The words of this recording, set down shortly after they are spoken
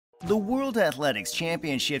The World Athletics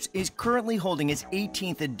Championships is currently holding its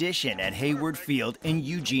 18th edition at Hayward Field in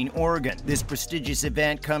Eugene, Oregon. This prestigious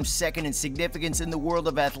event comes second in significance in the world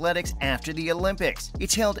of athletics after the Olympics.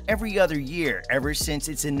 It's held every other year ever since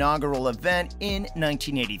its inaugural event in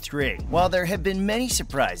 1983. While there have been many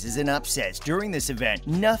surprises and upsets during this event,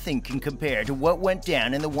 nothing can compare to what went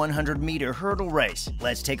down in the 100-meter hurdle race.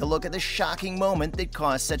 Let's take a look at the shocking moment that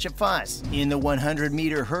caused such a fuss. In the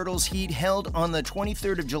 100-meter hurdles heat held on the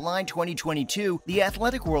 23rd of July 2022, the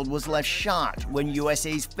athletic world was left shocked when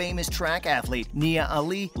USA's famous track athlete Nia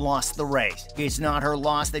Ali lost the race. It's not her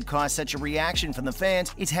loss that caused such a reaction from the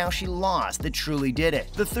fans, it's how she lost that truly did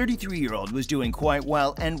it. The 33-year-old was doing quite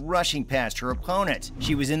well and rushing past her opponents.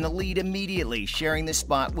 She was in the lead immediately, sharing the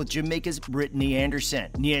spot with Jamaica's Brittany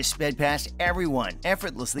Anderson. Nia sped past everyone,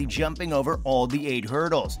 effortlessly jumping over all the 8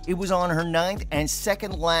 hurdles. It was on her 9th and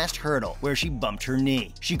second last hurdle where she bumped her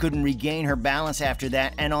knee. She couldn't regain her balance after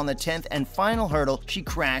that, and on the 10th and final hurdle, she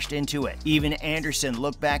crashed into it. Even Anderson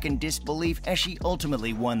looked back in disbelief as she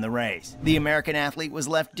ultimately won the race. The American athlete was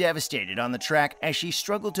left devastated on the track as she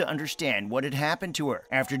struggled to understand what had happened to her.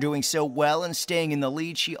 After doing so well and staying in the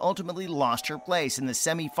lead, she ultimately lost her place in the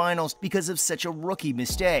semifinals because of such a rookie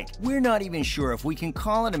mistake. We're not even sure if we can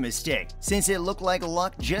call it a mistake, since it looked like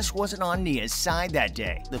luck just wasn't on Nia's side that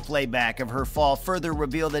day. The playback of her fall further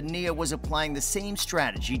revealed that Nia was applying the same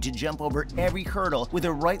strategy to jump over every hurdle, with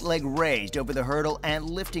her right leg raised over the hurdle and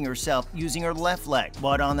lifting herself using her left leg.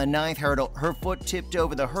 But on the 9th hurdle, her foot tipped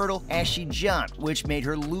over the hurdle as she jumped, which made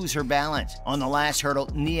her lose her balance. On the last hurdle,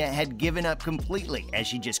 Nia had given up completely as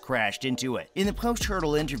she just crashed into it. In the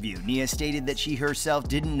post-hurdle interview, Nia stated that she herself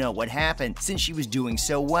didn't know what happened since she was doing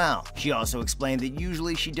so well. She also explained that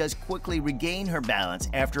usually she does quickly regain her balance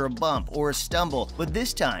after a bump or a stumble, but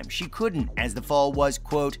this time she couldn't as the fall was,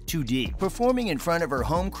 quote, too deep. Performing in front of her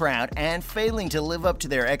home crowd and failing to live up to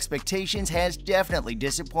their expectations has definitely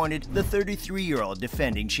disappointed the 33-year-old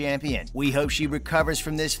defending champion. We hope she recovers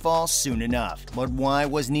from this fall soon enough. But why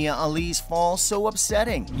was Nia Ali's fall so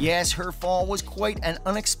upsetting? Yes, her fall was quite an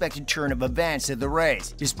unexpected turn of events at the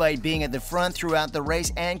race. Despite being at the front throughout the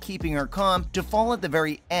race and keeping her calm, to fall at the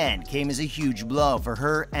very end came as a huge blow for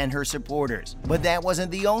her and her supporters. But that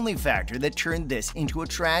wasn't the only factor that turned this into a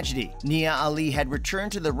tragedy. Nia Ali had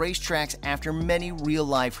returned to the racetracks after many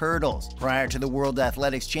real-life hurdles. Prior to the World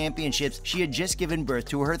Athletics Championships, she had just given birth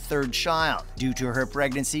to her 3rd child. Due to her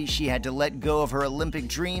pregnancy, she had to let go of her Olympic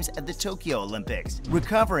dreams at the Tokyo Olympics.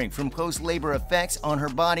 Recovering from post-labor effects on her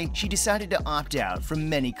body, she decided to opt out from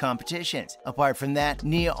many competitions. Apart from that,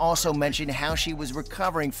 Nia also mentioned how she was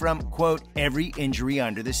recovering from, quote, every injury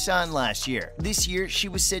under the sun last year. This year, she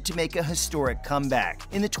was set to make a historic comeback.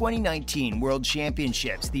 In the 2019 World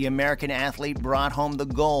Championships, the American athlete brought home the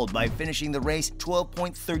gold by finishing the race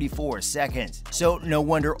 12.34 seconds. So no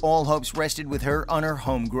wonder all hopes rested with her on her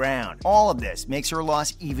home ground. All of this makes her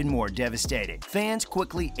loss even more devastating. Fans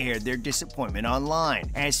quickly aired their disappointment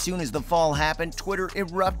online. As soon as the fall happened, Twitter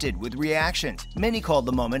erupted with reactions. Many called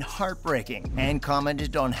the moment heartbreaking and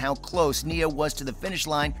commented on how close Nia was to the finish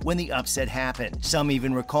line when the upset happened. Some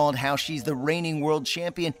even recalled how she's the reigning world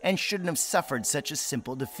champion and shouldn't have suffered such a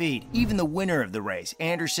simple defeat. Even the winner of the race,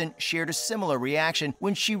 Anderson, shared a similar reaction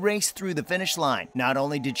when she raced through the finish line. Not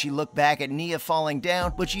only did she look back at Nia falling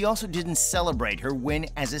down, but she also didn't celebrate her win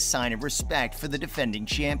as a sign of respect for the defending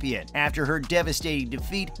champion. After her devastating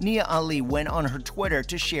defeat, Nia Ali went on her Twitter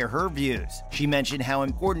to share her views. She mentioned how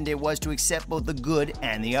important it was to accept both the good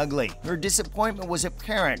and the ugly. Her disappointment was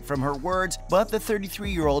apparent from her words, but the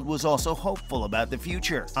 33-year-old was also hopeful about the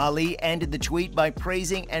future. Ali ended the tweet by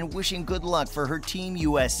praising and wishing good luck for her Team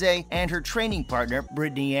USA and her training partner,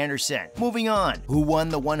 Brittany Anderson. Moving on, who won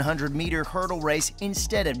the 100-meter hurdle race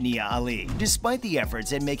instead of Nia Ali? Despite the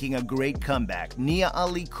efforts at making a great comeback, Nia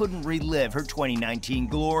Ali couldn't relive her 2019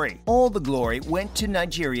 glory. All the glory went to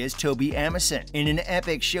Nigeria's Toby Amusan. In an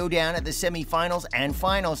epic showdown at the semifinals and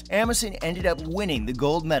finals, Amusan ended up winning the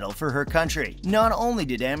gold medal for her country. Not only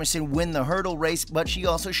did Amusan win the hurdle race, but she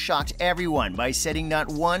also shocked everyone by setting not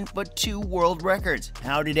 1 but 2 world records.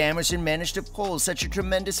 How did Amusan manage to pull such a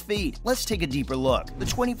tremendous feat? Let's take a deeper look. The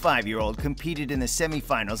 25-year-old competed in the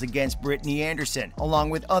semifinals against Brittany Anderson, along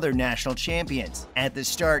with other national champions. At the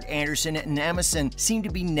start, Anderson and Amusan seemed to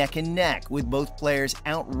be neck and neck, with both players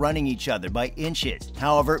outrunning each other by inches.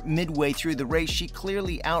 However, midway through the race, she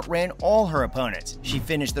clearly outran all her opponents. She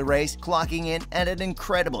finished the race, clocking in at an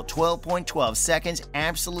incredible 12.12 seconds,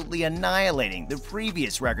 absolutely annihilating the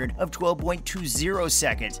previous record of 12.20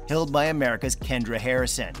 seconds held by America's Kendra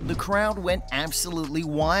Harrison. The crowd went absolutely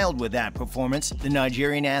wild with that performance. The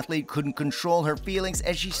Nigerian athlete couldn't control her feelings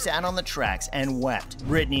as she sat on the tracks and wept.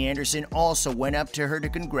 Brittany Anderson also went went up to her to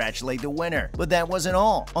congratulate the winner. But that wasn't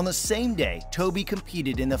all. On the same day, Toby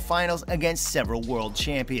competed in the finals against several world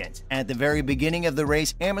champions. At the very beginning of the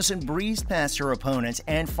race, Emerson breezed past her opponents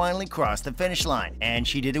and finally crossed the finish line. And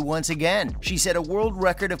she did it once again. She set a world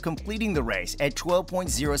record of completing the race at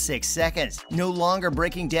 12.06 seconds. No longer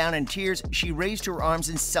breaking down in tears, she raised her arms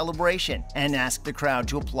in celebration and asked the crowd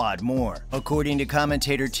to applaud more. According to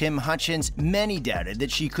commentator Tim Hutchins, many doubted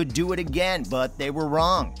that she could do it again, but they were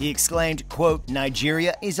wrong. He exclaimed, quote,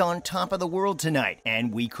 "Nigeria is on top of the world tonight,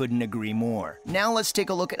 and we couldn't agree more." Now let's take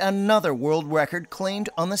a look at another world record claimed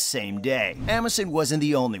on the same day. Emerson wasn't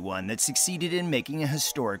the only one that succeeded in making a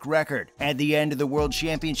historic record. At the end of the World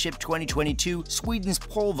Championship 2022, Sweden's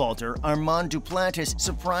pole vaulter Armand Duplantis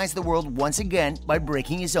surprised the world once again by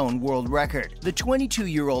breaking his own world record. The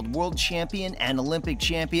 22-year-old world champion and Olympic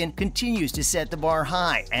champion continues to set the bar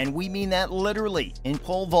high, and we mean that literally, in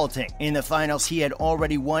pole vaulting. In the finals, he had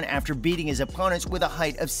already won after beating his opponents with a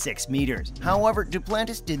height of 6 meters. However,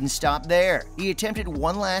 Duplantis didn't stop there. He attempted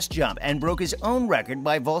one last jump and broke his own record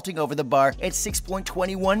by vaulting over the bar at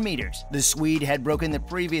 6.21 meters. The Swede had broken the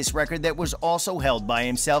previous record that was also held by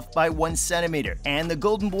himself by 1 centimeter, and the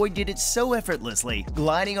Golden Boy did it so effortlessly,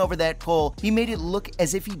 gliding over that pole, he made it look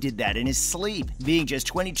as if he did that in his sleep. Being just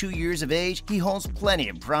 22 years of age, he holds plenty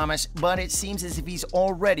of promise, but it seems as if he's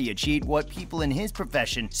already achieved what people in his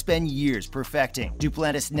profession spend years perfecting.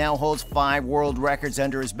 Duplantis now holds 5 world records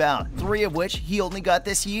under his belt, 3 of which he only got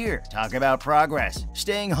this year. Talk about progress.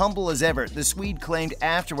 Staying humble as ever, the Swede claimed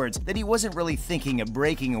afterwards that he wasn't really thinking of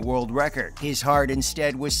breaking a world record. His heart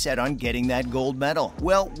instead was set on getting that gold medal.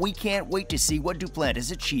 Well, we can't wait to see what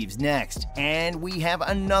Duplantis achieves next. And we have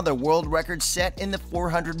another world record set in the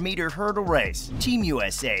 400-meter hurdle race. Team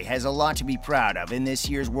USA has a lot to be proud of in this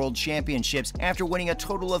year's World Championships after winning a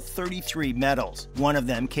total of 33 medals. One of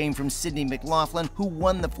them came from Sydney McLaughlin, who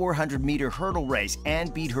won the 400-meter hurdle race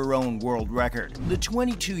and beat her own world record. The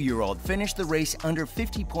 22-year-old finished the race under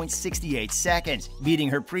 50.68 seconds, beating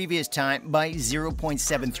her previous time by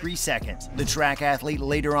 0.73 seconds. The track athlete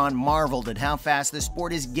later on marveled at how fast the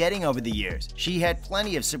sport is getting over the years. She had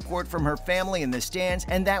plenty of support from her family in the stands,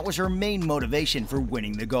 and that was her main motivation for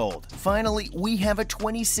winning the gold. Finally, we have a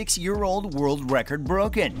 26-year-old world record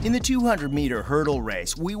broken. In the 200-meter hurdle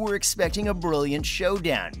race, we were expecting a brilliant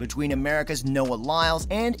showdown between America's Noah Lyles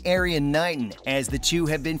and Arian Knighton, as the two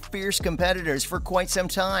have been fierce competitors for quite some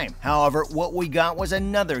time. However, what we got was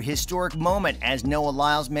another historic moment as Noah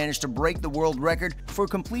Lyles managed to break the world record for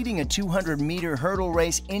completing a 200-meter hurdle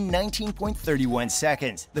race in 19.31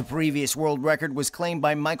 seconds. The previous world record was claimed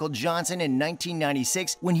by Michael Johnson in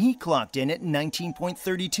 1996 when he clocked in at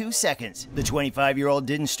 19.32 seconds. The 25-year-old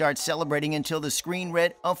didn't start celebrating until the screen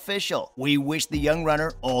read "official." We wish the young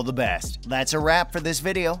runner all the best. That's a wrap for this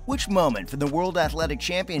video. Which moment from the World Athletic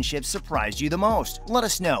Championships surprised you the most? Let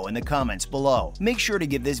us know in the comments below. Make sure to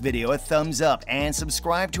give this video a thumbs up and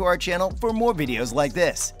subscribe to our channel for more videos like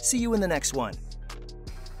this. See you in the next one.